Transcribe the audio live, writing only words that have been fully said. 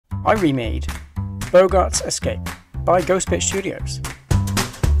I remade Bogarts Escape by Ghostbitstudios.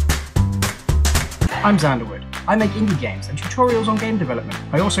 I'm Xanderwood. I make indie games and tutorials on game development.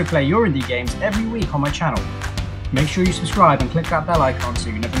 I also play your indie games every week on my channel. Make sure you subscribe and click that bell icon so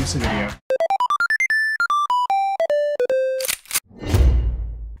you never miss a video.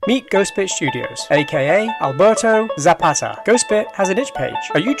 Meet Ghostbitstudios, aka Alberto Zapata. Ghostbit has an itch page,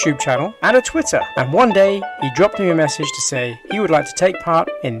 a YouTube channel, and a Twitter. And one day, he dropped me a message to say he would like to take part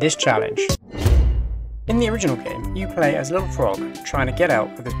in this challenge. In the original game, you play as a little frog trying to get out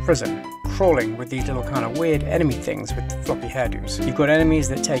of this prison, crawling with these little kind of weird enemy things with floppy hairdos. You've got enemies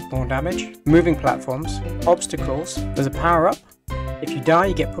that take more damage, moving platforms, obstacles, there's a power-up. If you die,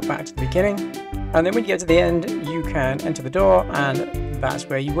 you get put back to the beginning, and then when you get to the end, you can enter the door, and that's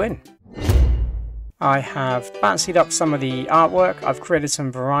where you win. I have fancied up some of the artwork. I've created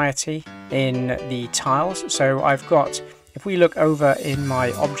some variety in the tiles. So I've got, if we look over in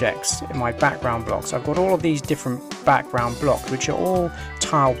my objects, in my background blocks, I've got all of these different background blocks, which are all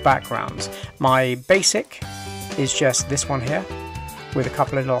tile backgrounds. My basic is just this one here, with a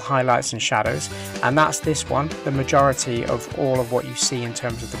couple of little highlights and shadows, and that's this one, the majority of all of what you see in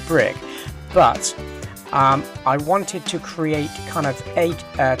terms of the brick. But I wanted to create kind of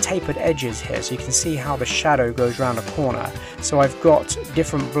tapered edges here, so you can see how the shadow goes around a corner. So I've got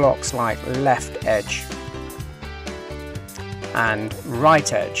different blocks like left edge and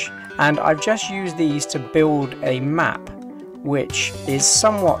right edge, and I've just used these to build a map which is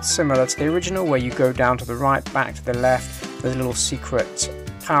somewhat similar to the original, where you go down to the right, back to the left. There's a little secret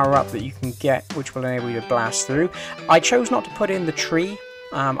power-up that you can get which will enable you to blast through. I chose not to put in the tree.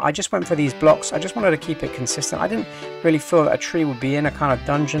 I just went for these blocks. I just wanted to keep it consistent. I didn't really feel that a tree would be in a kind of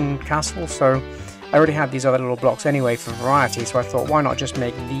dungeon castle, so I already had these other little blocks anyway for variety, so I thought, why not just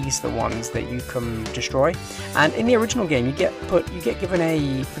make these the ones that you can destroy? And in the original game, you get given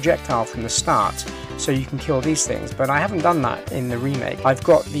a projectile from the start, so you can kill these things, but I haven't done that in the remake. I've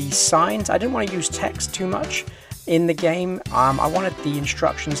got these signs. I didn't want to use text too much in the game. I wanted the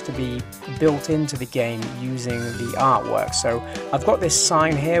instructions to be built into the game using the artwork. So I've got this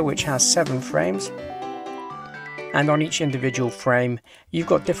sign here which has 7 frames, and on each individual frame you've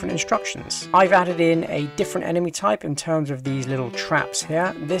got different instructions. I've added in a different enemy type in terms of these little traps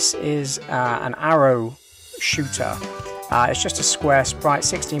here. This is an arrow shooter. It's just a square sprite,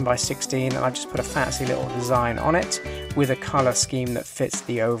 16 by 16, and I've just put a fancy little design on it with a color scheme that fits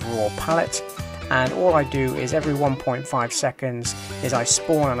the overall palette. And all I do is every 1.5 seconds is I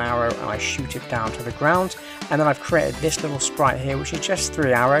spawn an arrow and I shoot it down to the ground. And then I've created this little sprite here, which is just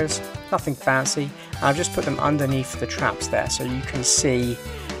 3 arrows, nothing fancy. And I've just put them underneath the traps there, so you can see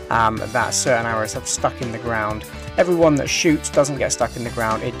that certain arrows have stuck in the ground. Every one that shoots doesn't get stuck in the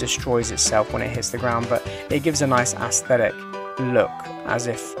ground, it destroys itself when it hits the ground, but it gives a nice aesthetic look as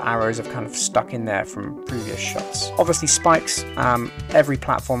if arrows have kind of stuck in there from previous shots. Obviously spikes, every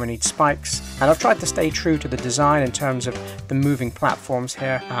platformer needs spikes, and I've tried to stay true to the design in terms of the moving platforms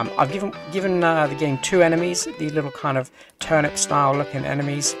here. I've given the game 2 enemies, these little kind of turnip style looking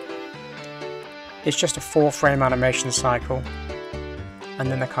enemies. It's just a 4-frame animation cycle, and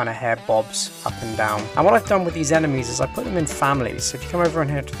then the kind of hair bobs up and down. And what I've done with these enemies is I put them in families. So if you come over in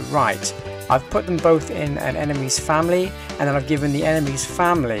here to the right, I've put them both in an enemy's family, and then I've given the enemy's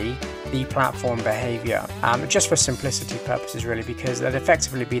family the platform behavior, just for simplicity purposes really, because they'd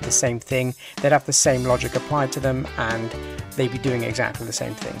effectively be the same thing, they'd have the same logic applied to them, and they'd be doing exactly the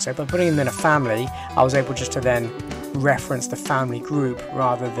same thing. So by putting them in a family, I was able just to then reference the family group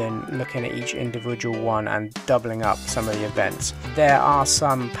rather than looking at each individual one and doubling up some of the events. There are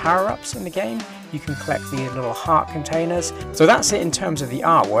some power-ups in the game. You can collect these little heart containers. So that's it in terms of the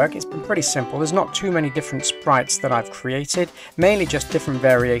artwork. It's been pretty simple. There's not too many different sprites that I've created, mainly just different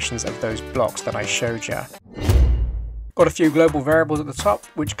variations of those blocks that I showed you. Got a few global variables at the top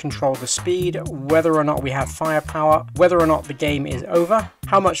which control the speed, whether or not we have firepower, whether or not the game is over,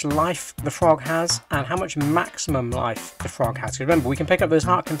 how much life the frog has, and how much maximum life the frog has. Because remember, we can pick up those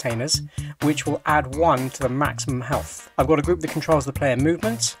heart containers which will add 1 to the maximum health. I've got a group that controls the player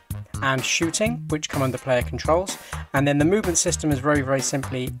movement and shooting, which come under player controls, and then the movement system is very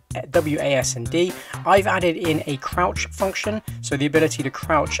simply WAS and D. I've added in a crouch function, so the ability to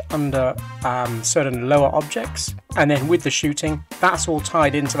crouch under certain lower objects, and then with the shooting, that's all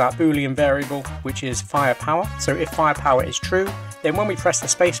tied into that Boolean variable which is firepower. So if firepower is true, then when we press the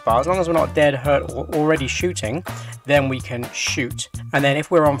spacebar, as long as we're not dead, hurt, or already shooting, then we can shoot. And then if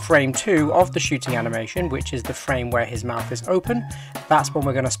we're on frame 2 of the shooting animation, which is the frame where his mouth is open, that's when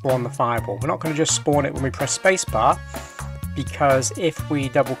we're going to spawn the fireball. We're not going to just spawn it when we press spacebar, because if we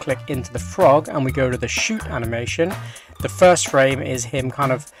double click into the frog and we go to the shoot animation, The first frame is him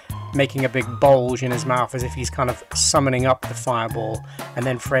kind of making a big bulge in his mouth as if he's kind of summoning up the fireball, and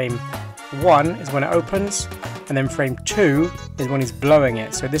then frame 1 is when it opens, and then frame 2 is when he's blowing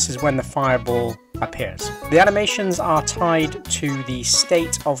it. So this is when the fireball appears. The animations are tied to the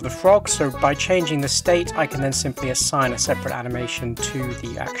state of the frog, so by changing the state I can then simply assign a separate animation to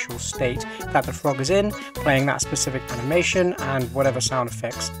the actual state that the frog is in, playing that specific animation and whatever sound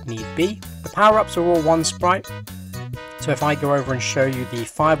effects need be. The power-ups are all one sprite. So if I go over and show you the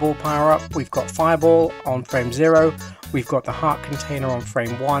fireball power-up, we've got fireball on frame 0, we've got the heart container on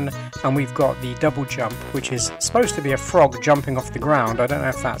frame 1, and we've got the double jump, which is supposed to be a frog jumping off the ground. I don't know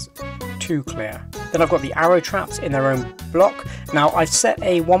if that's too clear. Then I've got the arrow traps in their own block. Now I've set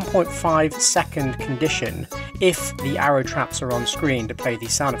a 1.5 second condition if the arrow traps are on screen to play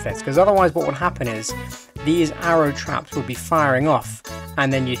these sound effects, because otherwise what would happen is these arrow traps will be firing off,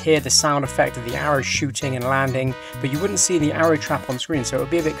 and then you'd hear the sound effect of the arrow shooting and landing, but you wouldn't see the arrow trap on screen, so it would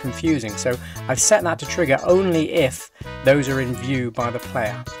be a bit confusing. So I've set that to trigger only if those are in view by the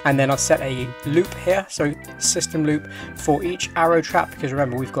player. And then I've set a loop here, so system loop for each arrow trap, because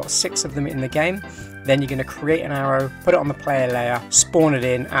remember we've got 6 of them in the game. Then you're going to create an arrow, put it on the player layer, spawn it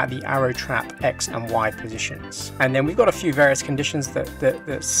in at the arrow trap X and Y positions. And then we've got a few various conditions that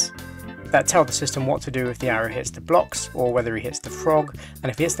tell the system what to do if the arrow hits the blocks or whether he hits the frog.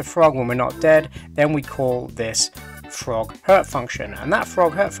 And if he hits the frog when we're not dead, then we call this frog hurt function. And that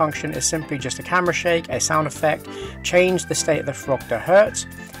frog hurt function is simply just a camera shake, a sound effect, change the state of the frog to hurt,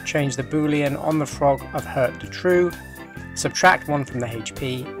 change the boolean on the frog of hurt to true, subtract 1 from the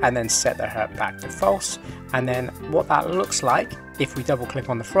HP, and then set the hurt back to false. And then what that looks like if we double click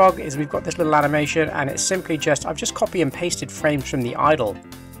on the frog is we've got this little animation, and it's simply just, I've just copy and pasted frames from the idle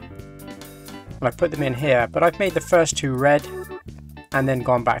and I put them in here, but I've made the first 2 red and then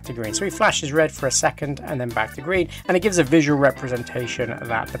gone back to green. So he flashes red for a second and then back to green, and it gives a visual representation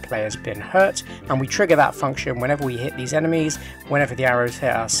that the player's been hurt, and we trigger that function whenever we hit these enemies, whenever the arrows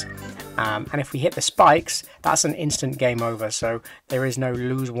hit us. And if we hit the spikes, that's an instant game over, so there is no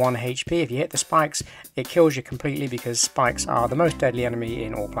lose 1 HP. If you hit the spikes, it kills you completely, because spikes are the most deadly enemy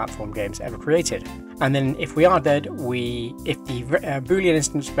in all platform games ever created. And then if we are dead, if the boolean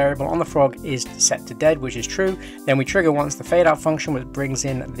instance variable on the frog is set to dead, which is true, then we trigger once the fade out function, which brings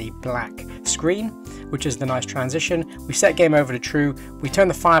in the black screen, which is the nice transition. We set game over to true, we turn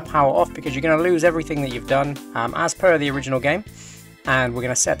the firepower off because you're going to lose everything that you've done as per the original game. And we're going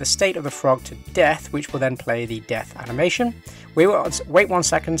to set the state of the frog to death, which will then play the death animation. We will wait 1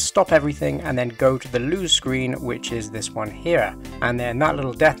 second, stop everything, and then go to the lose screen, which is this one here. And then that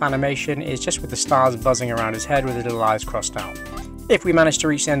little death animation is just with the stars buzzing around his head with his little eyes crossed out. If we manage to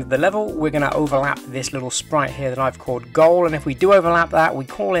reach the end of the level, we're going to overlap this little sprite here that I've called goal, and if we do overlap that, we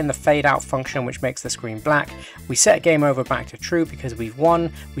call in the fade out function, which makes the screen black. We set game over back to true because we've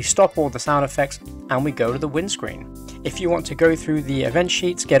won, we stop all the sound effects, and we go to the win screen. If you want to go through the event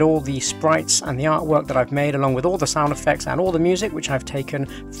sheets, get all the sprites and the artwork that I've made, along with all the sound effects and all the music, which I've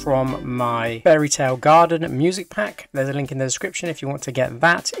taken from my Fairy Tale Garden music pack, there's a link in the description if you want to get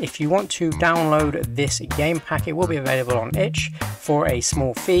that. If you want to download this game pack, it will be available on itch for a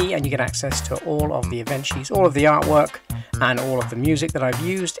small fee, and you get access to all of the event sheets, all of the artwork, and all of the music that I've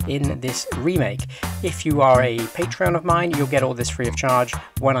used in this remake. If you are a Patreon of mine, you'll get all this free of charge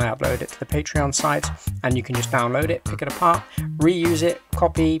when I upload it to the Patreon site, and you can just download it, pick it apart, reuse it,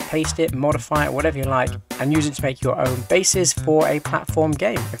 copy, paste it, modify it, whatever you like, and use it to make your own bases for a platform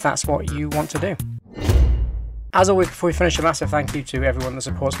game, if that's what you want to do. As always, before we finish, a massive thank you to everyone that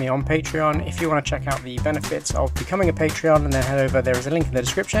supports me on Patreon. If you want to check out the benefits of becoming a Patreon, and then head over, there is a link in the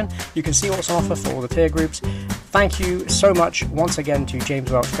description. You can see what's on offer for all the tier groups. Thank you so much once again to James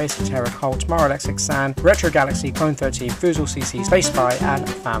Welch, Space Terra, Cole, Tomorrow, Lexic San, Retro Galaxy, Clone 13, Foozle CC, Space Spy, and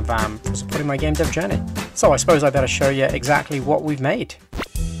FamVam for supporting my game dev journey. So I suppose I better show you exactly what we've made.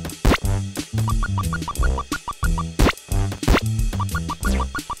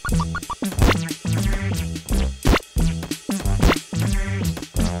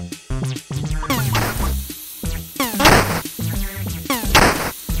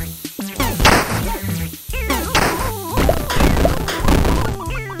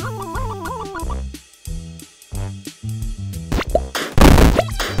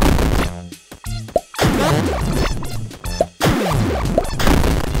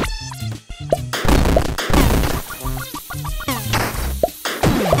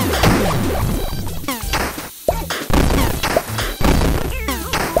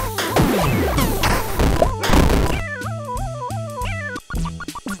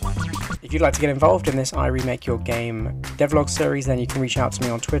 If you'd like to get involved in this I Remake Your Game devlog series, then you can reach out to me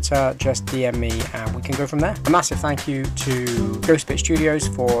on Twitter, just DM me and we can go from there. A massive thank you to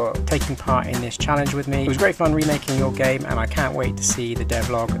Ghostbitstudios for taking part in this challenge with me. It was great fun remaking your game, and I can't wait to see the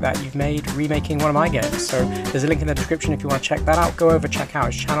devlog that you've made remaking one of my games. So there's a link in the description if you want to check that out. Go over, check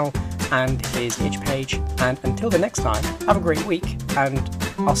out his channel and his itch page. And until the next time, have a great week, and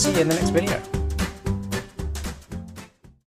I'll see you in the next video.